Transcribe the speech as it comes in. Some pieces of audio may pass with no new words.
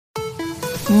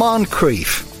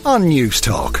Moncrief on News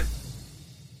Talk.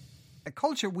 The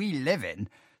culture we live in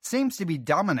seems to be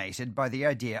dominated by the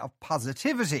idea of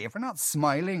positivity. If we're not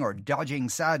smiling or dodging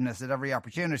sadness at every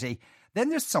opportunity, then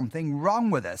there's something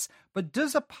wrong with us. But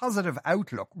does a positive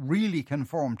outlook really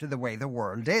conform to the way the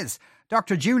world is?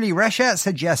 Dr Julie Reche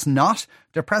suggests not.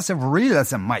 Depressive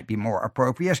realism might be more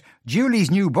appropriate.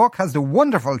 Julie's new book has the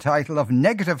wonderful title of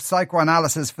Negative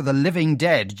Psychoanalysis for the Living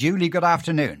Dead. Julie, good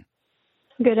afternoon.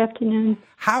 Good afternoon.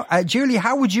 Julie,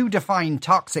 how would you define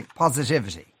toxic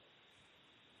positivity?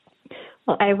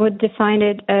 Well, I would define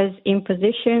it as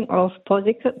imposition of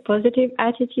positive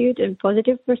attitude and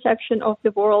positive perception of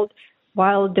the world,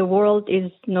 while the world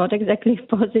is not exactly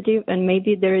positive, and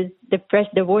maybe there is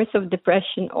the voice of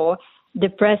depression or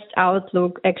depressed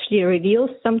outlook actually reveals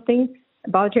something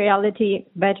about reality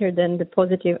better than the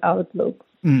positive outlook.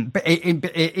 But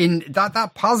in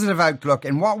that positive outlook,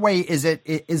 in what way is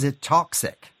it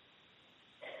toxic?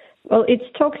 Well, it's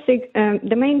toxic.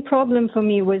 The main problem for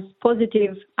me with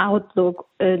positive outlook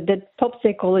that pop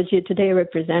psychology today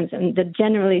represents and that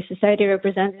generally society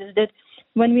represents is that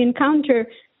when we encounter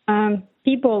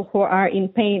people who are in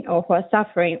pain or who are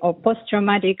suffering or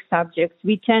post-traumatic subjects,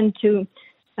 we tend to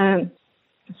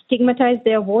stigmatize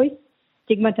their voice,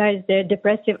 stigmatize their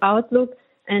depressive outlook,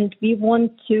 and we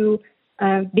want to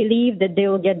believe that they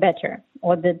will get better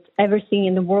or that everything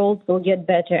in the world will get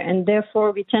better. And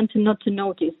therefore, we tend to not to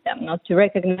notice them, not to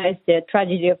recognize the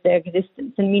tragedy of their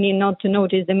existence, and meaning not to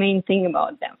notice the main thing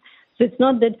about them. So it's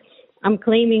not that I'm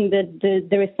claiming that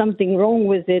there is something wrong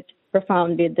with it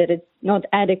profoundly, that it's not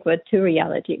adequate to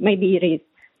reality. Maybe it is.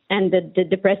 And that the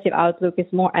depressive outlook is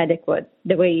more adequate,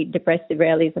 the way depressive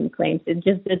realism claims. It's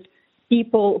just that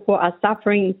people who are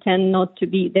suffering tend not to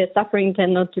be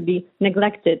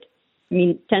neglected.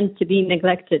 Tend to be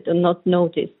neglected and not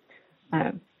noticed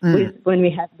when we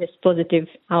have this positive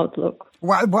outlook.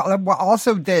 Well,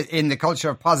 also in the culture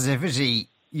of positivity,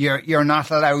 you're not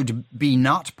allowed to be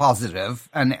not positive,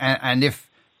 and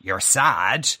if you're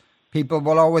sad, people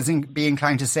will always be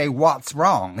inclined to say what's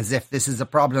wrong, as if this is a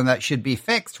problem that should be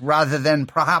fixed, rather than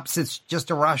perhaps it's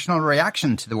just a rational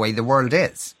reaction to the way the world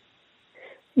is.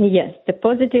 Yes, the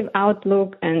positive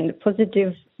outlook and the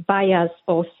positive bias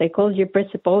of psychology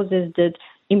presupposes that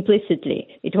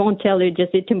implicitly. It won't tell you,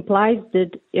 just it implies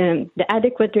that the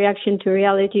adequate reaction to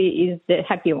reality is the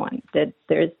happy one, that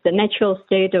there's the natural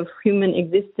state of human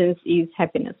existence is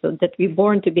happiness, so that we're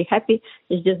born to be happy.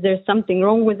 It's just there's something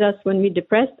wrong with us when we're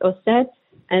depressed or sad,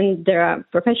 and there are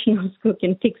professionals who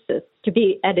can fix us to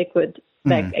be adequate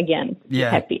back again,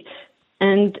 happy.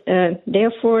 And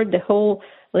therefore, the whole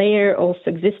layer of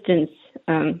existence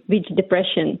which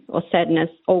depression or sadness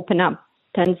open up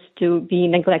tends to be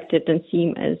neglected and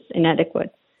seem as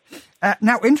inadequate.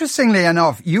 Now, interestingly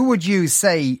enough, you would use,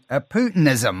 say,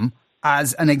 Putinism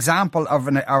as an example of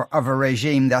a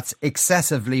regime that's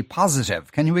excessively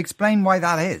positive. Can you explain why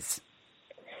that is?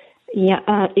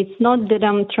 Yeah, it's not that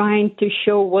I'm trying to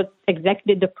show what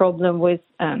exactly the problem with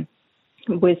Putin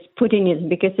is,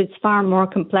 because it's far more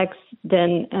complex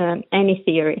than any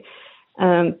theory.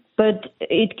 But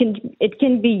it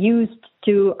can be used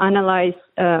to analyze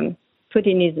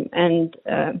Putinism and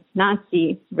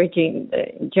Nazi regime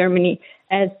in Germany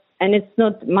and it's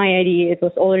not my idea, it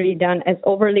was already done, as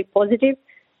overly positive,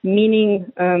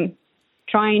 meaning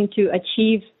trying to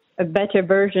achieve a better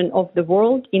version of the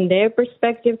world in their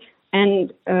perspective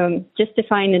and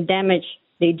justifying the damage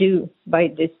they do by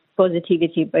this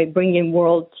positivity, by bringing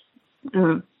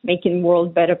making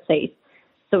world better place.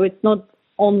 So it's not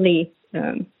only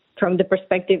from the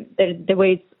perspective that the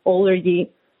way it's already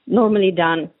normally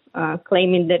done,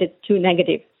 claiming that it's too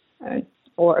negative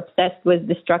or obsessed with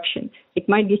destruction. It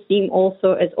might be seen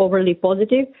also as overly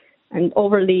positive and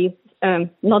overly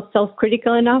not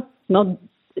self-critical enough, not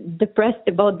depressed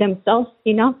about themselves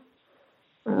enough,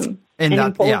 and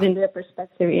imposing their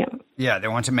perspective. Yeah, they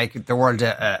want to make the world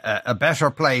a better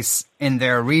place in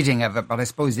their reading of it, but I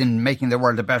suppose in making the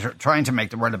world trying to make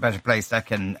the world a better place, that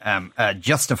can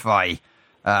justify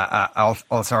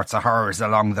all sorts of horrors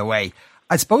along the way.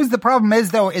 I suppose the problem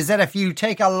is, though, is that if you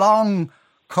take a long,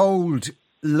 cold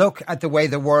look at the way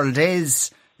the world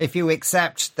is, if you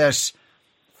accept that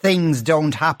things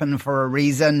don't happen for a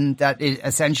reason, that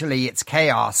essentially it's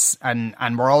chaos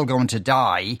and we're all going to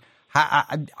die,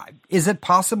 is it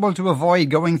possible to avoid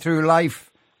going through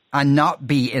life and not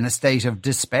be in a state of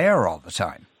despair all the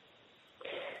time?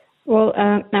 Well,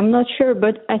 I'm not sure,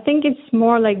 but I think it's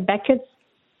more like Beckett's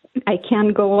I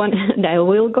can go on and I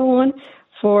will go on.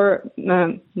 For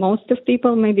most of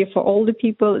people, maybe for all the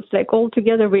people, it's like all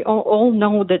together we all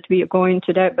know that we are going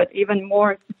to die, but even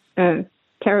more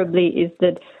terribly is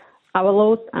that our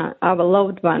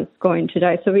loved ones going to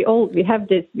die. So we have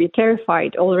this. We're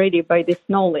terrified already by this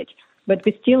knowledge, but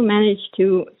we still manage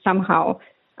to somehow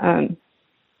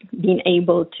being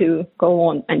able to go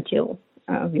on until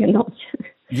we are not.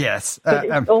 Yes, but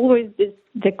it's always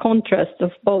the contrast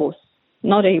of both,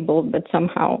 not able, but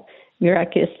somehow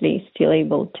miraculously still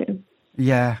able to.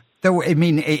 Yeah, though I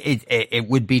mean, it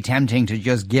would be tempting to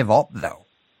just give up, though.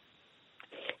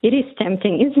 It is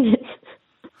tempting, isn't it?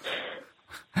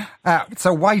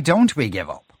 So why don't we give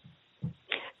up?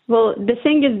 Well, the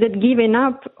thing is that giving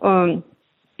up,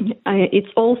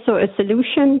 it's also a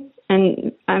solution.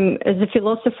 And as a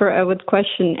philosopher, I would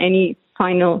question any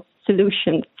final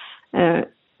solution.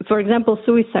 For example,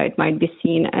 suicide might be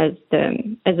seen as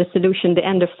a solution, the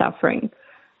end of suffering.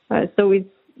 So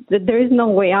there is no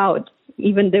way out.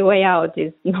 Even the way out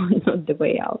is not the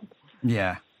way out.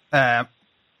 Yeah.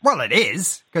 Well, it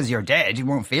is, because you're dead. You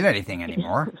won't feel anything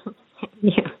anymore.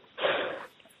 Yeah.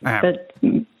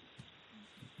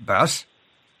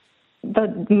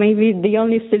 But maybe the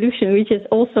only solution, which is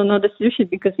also not a solution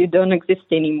because you don't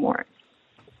exist anymore.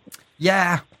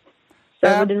 Yeah. So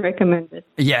I wouldn't recommend it.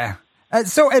 Yeah.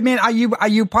 So, I mean, are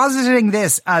you positing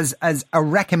this as a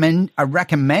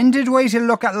recommended way to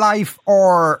look at life,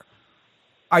 or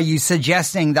are you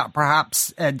suggesting that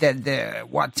perhaps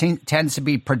what tends to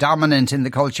be predominant in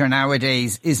the culture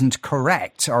nowadays isn't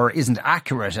correct or isn't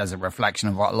accurate as a reflection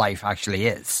of what life actually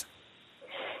is?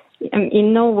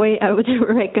 In no way I would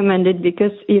recommend it,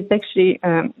 because it's actually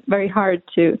very hard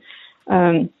to...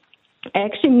 I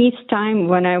actually missed time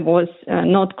when I was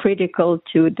not critical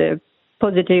to the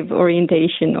positive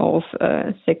orientation of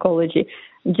psychology.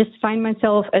 Just find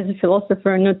myself as a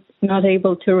philosopher not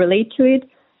able to relate to it,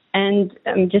 and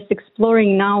I'm just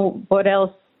exploring now what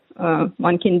else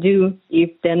one can do if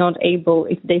they're not able,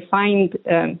 if they find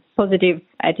positive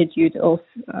attitude of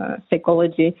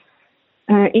psychology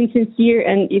insincere,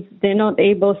 and if they're not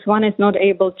able, if one is not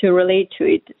able to relate to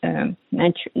it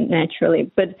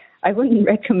naturally. But I wouldn't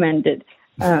recommend it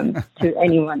to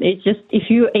anyone. It's just if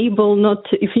you're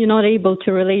not able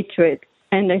to relate to it,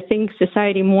 and I think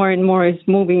society more and more is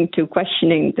moving to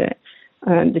questioning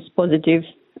this positive,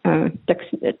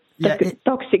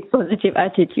 toxic positive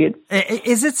attitude.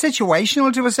 Is it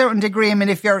situational to a certain degree? I mean,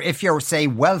 if you're say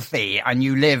wealthy and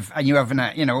you have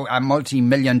a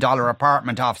multi-million-dollar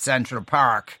apartment off Central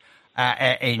Park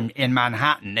in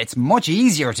Manhattan, it's much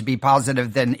easier to be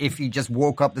positive than if you just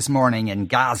woke up this morning in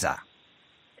Gaza.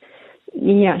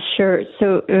 Yeah, sure.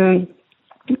 So,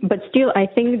 but still, I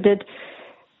think that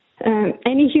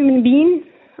any human being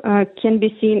can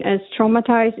be seen as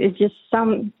traumatized. It's just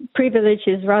some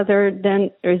privileges rather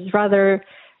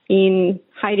in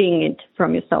hiding it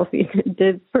from yourself.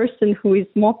 The person who is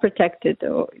more protected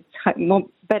or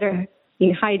better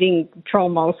in hiding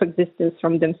trauma of existence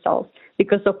from themselves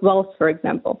because of wealth, for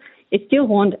example, it still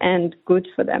won't end good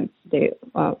for them. They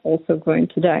are also going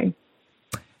to die.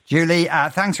 Julie,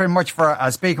 thanks very much for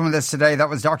speaking with us today. That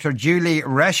was Dr. Julie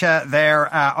Reche there,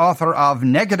 author of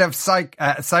Negative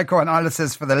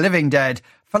Psychoanalysis for the Living Dead,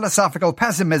 Philosophical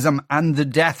Pessimism and the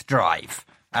Death Drive,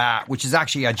 which is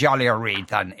actually a jollier read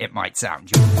than it might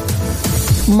sound.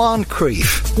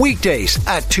 Moncrief, weekdays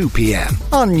at 2 p.m.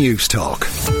 on News Talk.